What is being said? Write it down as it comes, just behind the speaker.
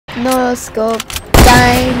No scope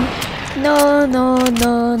time. No, no,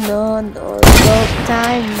 no, no, no scope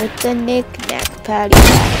time with the knick-knack,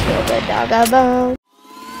 paddywhack, give a dog a bone.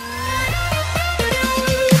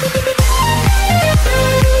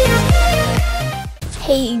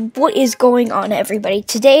 Hey, what is going on, everybody?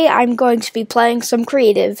 Today I'm going to be playing some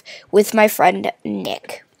creative with my friend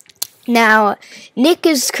Nick. Now, Nick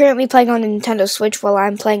is currently playing on the Nintendo Switch while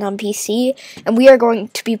I'm playing on PC, and we are going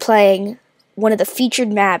to be playing one of the featured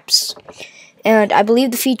maps. And I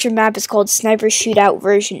believe the featured map is called Sniper Shootout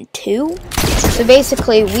version 2. So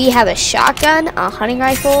basically, we have a shotgun, a hunting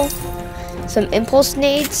rifle, some impulse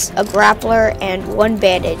nades, a grappler, and one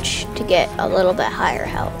bandage to get a little bit higher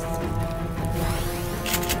health.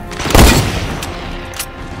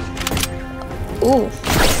 Ooh.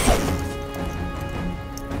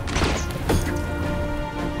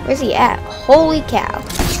 Where's he at? Holy cow.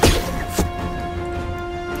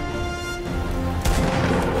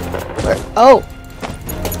 Where? Oh.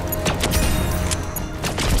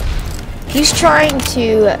 He's trying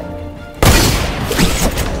to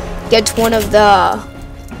get one of the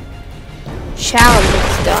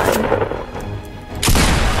challenges done.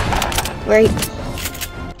 Where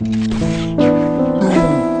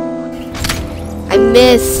I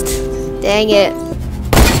missed. Dang it.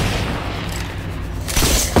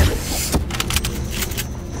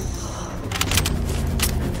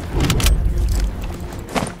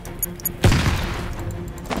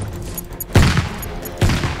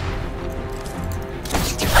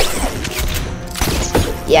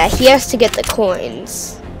 Yeah, he has to get the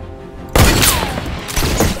coins.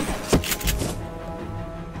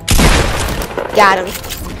 Got him.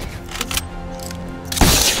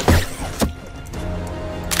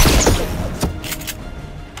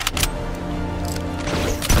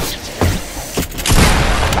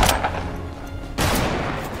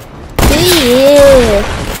 Yeah.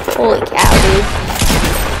 Holy cow, dude.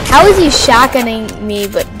 How is he shotgunning me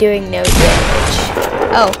but doing no damage?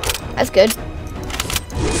 Oh, that's good.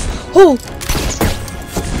 Oh!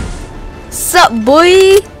 Sup,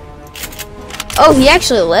 boy? Oh, he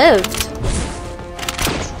actually lived.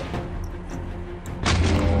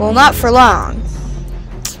 Well, not for long.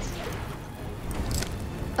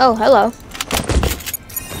 Oh, hello.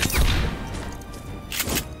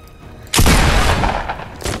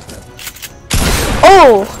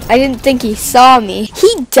 Oh, I didn't think he saw me.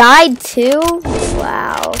 He died too?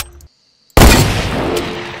 Wow.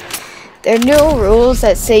 There are no rules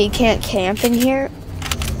that say you can't camp in here.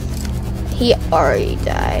 He already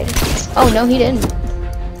died. Oh, no, he didn't.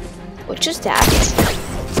 What just happened?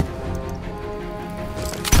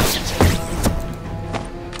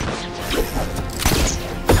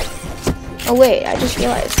 Oh, wait, I just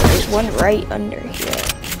realized there's one right under here.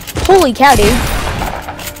 Holy cow, dude.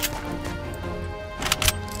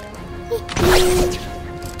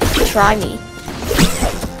 Try me.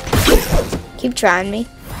 Keep trying me.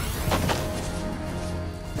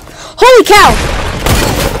 Holy cow!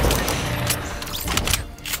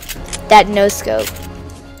 That no scope.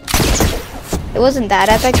 It wasn't that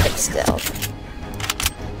epic, but still.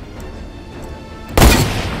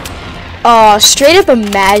 Oh, straight up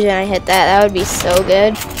imagine I hit that. That would be so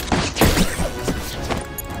good.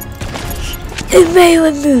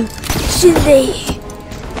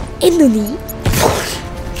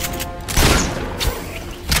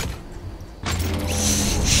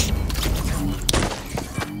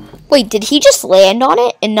 Wait, did he just land on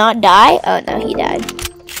it and not die? Oh no, he died.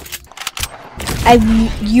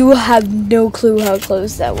 You have no clue how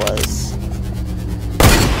close that was.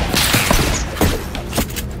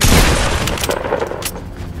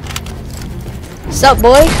 Sup,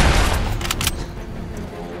 boy?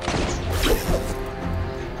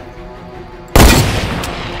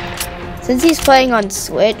 Since he's playing on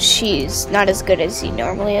Switch, he's not as good as he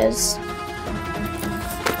normally is.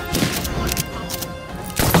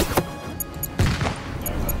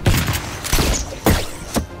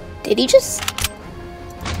 Did he just?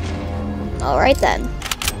 Alright then.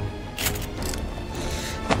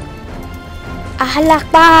 Allah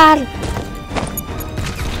Akbar!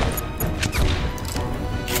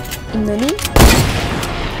 Nani?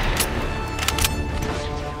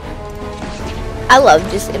 I love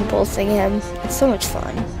just impulsing him. It's so much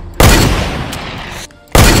fun.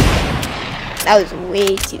 That was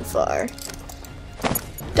way too far.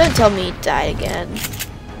 Don't tell me he died again.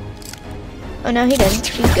 Oh no, he didn't.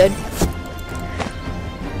 He's good.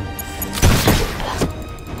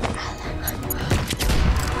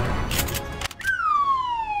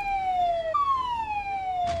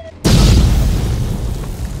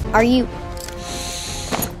 Are you?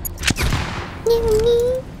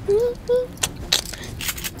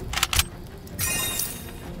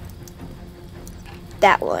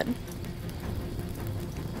 that one.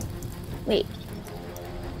 Wait.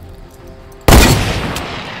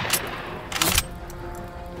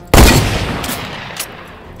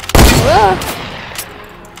 Whoa.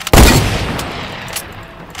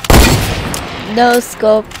 No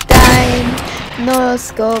scope time. No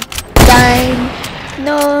scope time.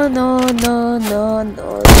 No scope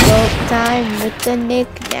time with the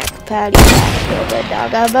knick-knack paddywhack. Give a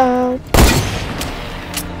dog a bone.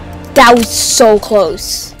 That was so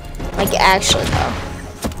close. Like, actually, though.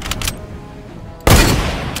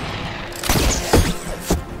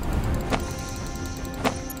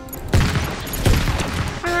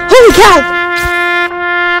 Holy cow!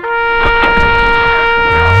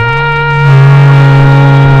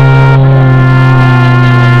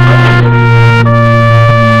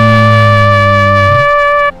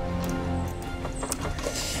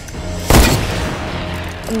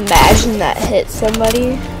 Imagine that hit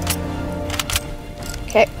somebody.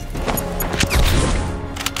 Okay.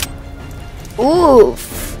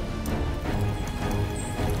 Oof.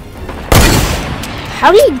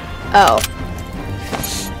 How do you... Oh.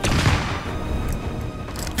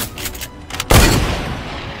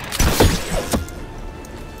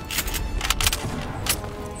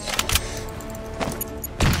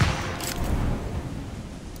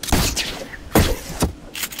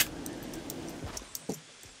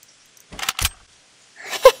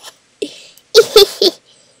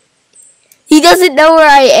 He doesn't know where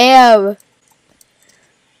I am.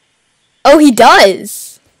 Oh, he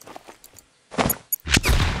does.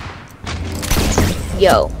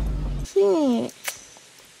 Yo.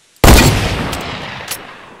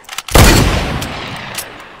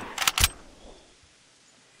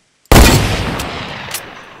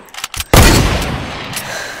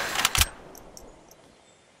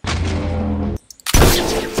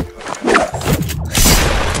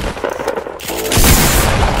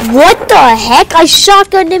 What the heck? I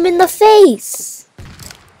shotgunned him in the face.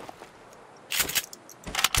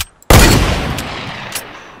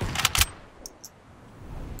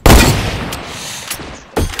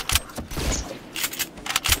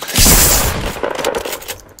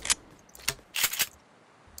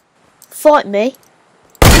 Fight me.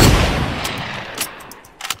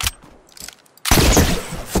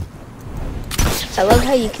 I love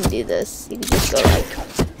how you can do this. You can just go like...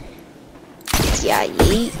 Yeah,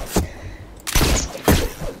 yeet.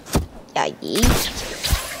 Yeah, yeet.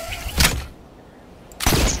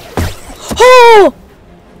 Oh!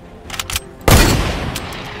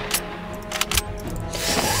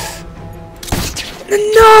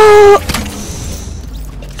 No!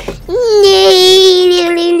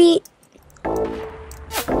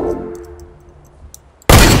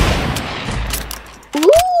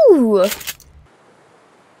 Ooh!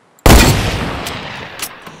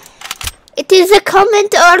 It is a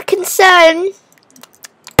comment or concern.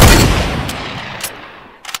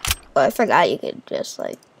 Oh, I forgot you could just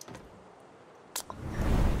like...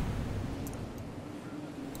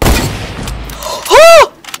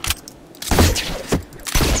 Oh!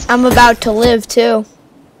 I'm about to live too.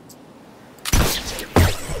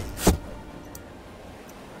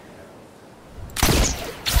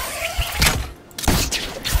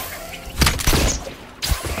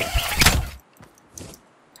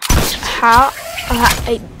 How?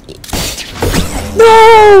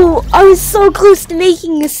 No! I was so close to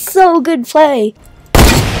making a so good play.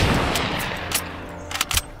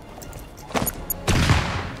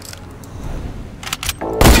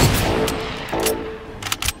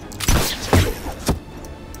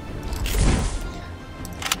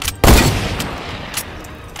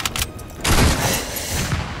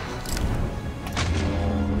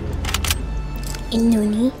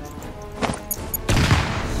 Inuni.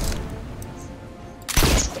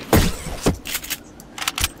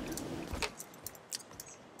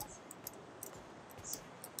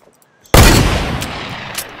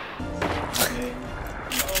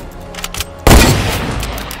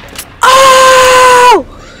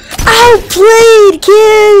 Outplayed,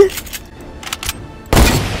 kid!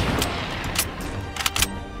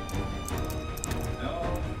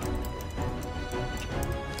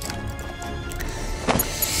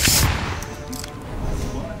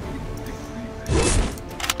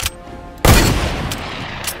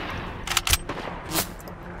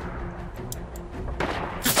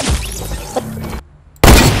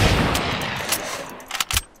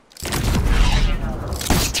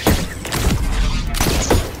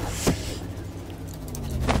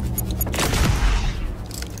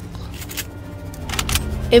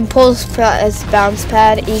 Impulse press bounce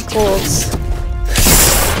pad equals.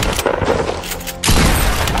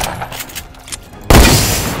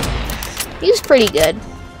 He's pretty good.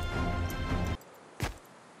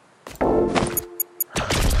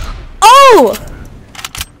 Oh!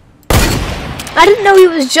 I didn't know he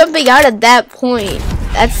was jumping out at that point.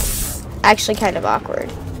 That's actually kind of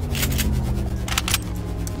awkward.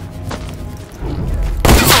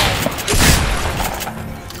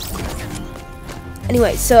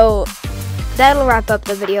 Anyway, so that'll wrap up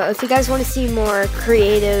the video. If you guys want to see more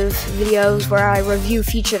creative videos where I review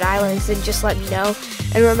featured islands, then just let me know.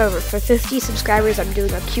 And remember, for 50 subscribers, I'm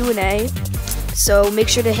doing a Q&A. So make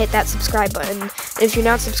sure to hit that subscribe button. And if you're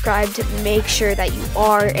not subscribed, make sure that you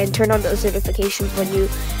are, and turn on those notifications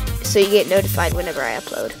so you get notified whenever I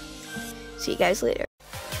upload. See you guys later.